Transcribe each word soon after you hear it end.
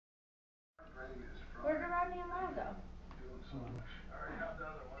Hold on. Already got the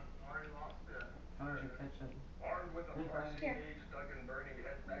other one. Already lost it. Where's your ketchup? Armed with the parts he needs, Doug and Bernie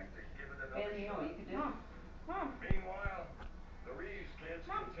head back to give it another Haley, you know what shot. you could do? Meanwhile, the Reeves kids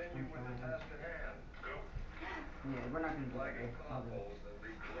continue I'm with the trying. task at hand. Go. Yeah, we're not gonna do that Flagging there. I'll do it. potholes that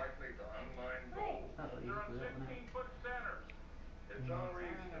lead directly to unmined gold. Oh, you They're on do that one. 16-foot centers. If John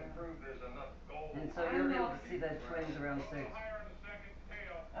Reeves can prove there's enough gold, And so you'll be able to see the twins around 6. higher on the second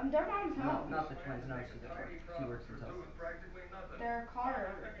tail. Their mom's No, home. not the twins. No, she's at work. She works until 6. Practically nothing. Their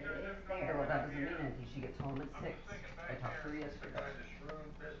car is there. Well, that doesn't mean anything. She gets home at 6. I talked to her It's the yesterday. kind of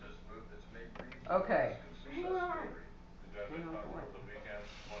shrewd business move that's made Reeves a Okay. constant success story. The guys I talked to over the weekend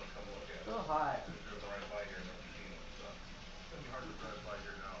want to come look at it. Still hot. They've driven right by here and never seen it, so it's gonna be hard to drive by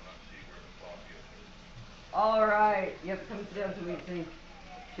here now and not see where the clock is. Alright, you have to come sit down to me, see.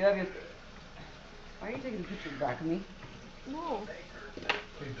 Do you have your... Why are you taking a picture back of me? No.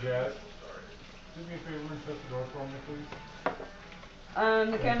 Hey, Jazz. Do me a favor and shut the door for me, please.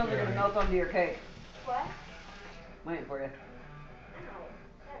 The candles are gonna melt onto your cake. What? Waiting for you. Ow.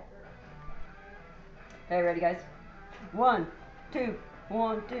 That hurt. Okay, ready, guys? 1, 2,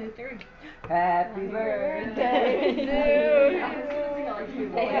 1, 2, 3. Happy birthday to you.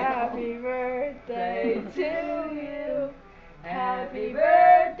 Happy birthday to you. Happy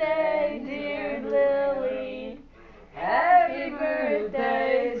birthday, dear Lily. Happy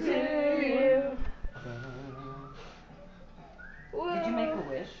birthday to you. Did you make a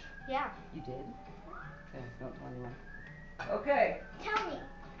wish? Yeah. You did? Okay, don't tell anyone. Okay. Tell me.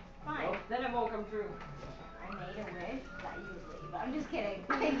 Fine. Well, then it won't come true. I made a wish that you would leave. I'm just kidding.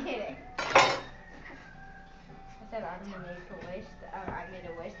 I'm kidding. I said I'm gonna make a wish. I made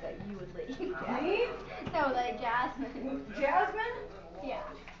a wish that you would leave. Me? No, like Jasmine. Jasmine? Yeah.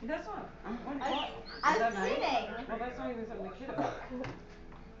 That's not. I'm that nice? kidding. Well, that's not even something to kid about.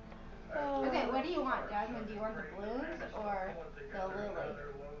 Okay, what do you want, Jasmine? Do you want the balloons or the lily?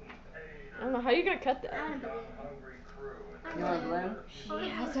 I don't know, how are you gonna cut that? I want a balloon. You want a balloon? She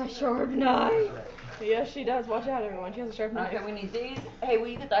has a sharp knife. Yes, she does. Watch out, everyone. She has a sharp knife. Okay, we need these. Hey, will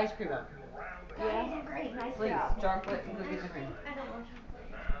you get the ice cream out? Yeah. These are great. Nice Please, job. chocolate and cookies and cream. I don't want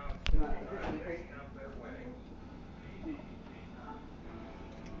chocolate. You want cookies and cream?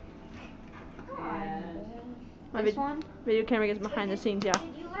 And This one? Video camera gets behind the scenes, yeah.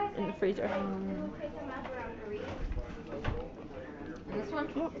 Did you guys In the say freezer. who would pick them up around 3? this one?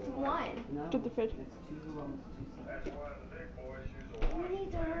 Yep. It's 1. No. To the fridge. It's 2 almost 2 cents. We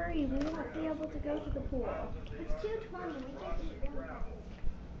need to hurry. We won't be able to go to the pool. It's 2:20. We can't be done.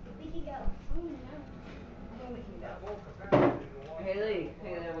 We can go. I think we can go. Haley,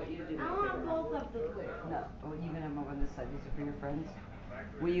 I want you to do me I a want favor. both of the blue. No, you can have them over on this side. These are for your friends.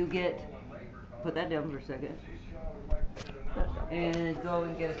 Will you put that down for a second, and go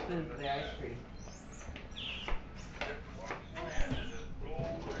and get a spoon for the ice cream.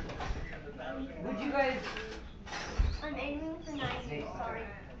 Would you guys... I'm aiming for 90. Sorry.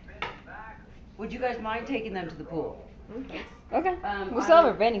 Would you guys mind taking them to the pool? Okay. We still have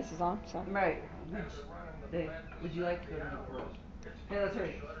our bathing suits on, so. Right. Would you like to go to the pool? Okay, let's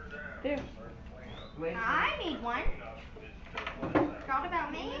hurry. Here. Wait. I need one. Thought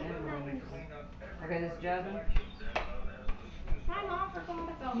about me? Okay, this is Jasmine. My mom forgot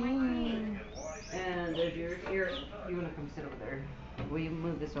about my cream. And there's yours. Here, you want to come sit over there? Will you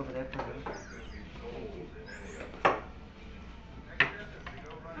move this over there for me? Thank you.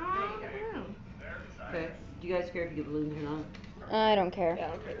 Okay. Do you guys care if you get balloons or not? I don't care. Yeah, I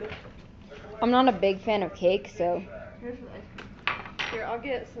don't care. I'm not a big fan of cake, so. Here's the ice cream. Here, I'll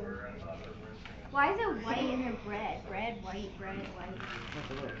get some. Why is it white in her bread? Bread, white, bread, white. That's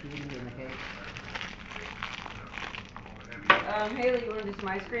a little community in the cake. Haley, you want to do some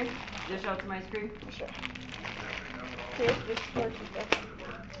ice cream? Dish out some ice cream? Sure. Here's this much stuff.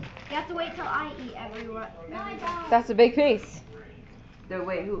 You have to wait till I eat everyone. No, I don't. That's a big piece.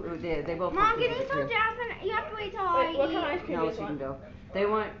 Wait, who did? They both Mom, want can you pieces tell too. Jasmine? You have to wait till I eat. What kind of ice cream No, do she you can want? go. They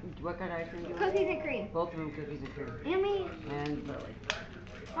want, what kind of ice cream do you want? Cookies and cream. Both of them cookies and cream. And me. And Lily.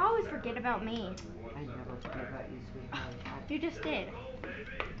 I always forget about me. I never forget about you, sweetheart. You just did.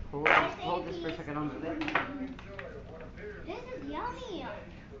 Hold this for a second, I'll move it. This is yummy.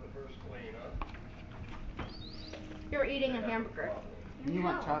 You're eating a hamburger. You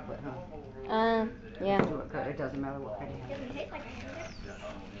want chocolate, huh? Yeah. It doesn't matter what kind you Does have. it taste like a hamburger?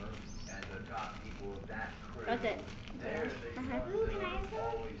 That's it. Ooh, can I have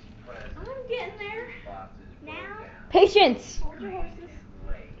some? I'm getting there. Now? Patience! Hold your horses.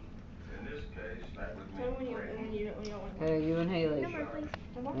 In this case, that would Tell me when you don't want to. Okay, you and Haley. Number, please.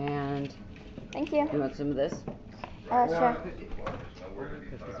 And Thank you. you want some of this? Sure. Cookie. nowhere to be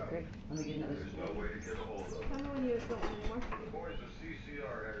Cookies are found. great. Let me get another There's no spoon. way to get a hold of Tell me them. when you don't want anymore. The boys of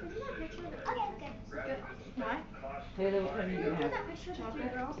CCR had a Can you do that decision picture to of the, make. okay, okay. Rather Good. than Why? spend costly Taylor, what kind money are you Can you gonna do have? that picture of the three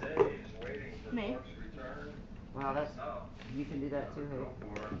Chocolate. girls? days waiting for Me. Clark's return, Wow, that's, no, you can do that too, go hey?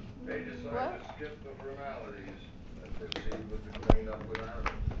 for it. They decided What? to skip the formalities and proceed with the cleanup without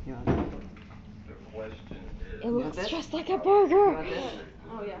him. You want this? The question is, It You want looks this? just like a You burger. want this?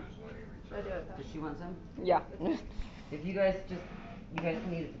 Oh yeah. when he I do returns. it. Does she want some? Yeah. If you guys just, you guys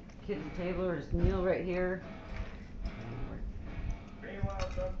can eat at the kids' table or just kneel right here. Meanwhile,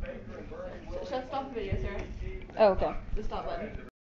 Doug Baker and Bernie Williams Shut stop the video, Sarah. keep Oh, okay. The stop trying button. to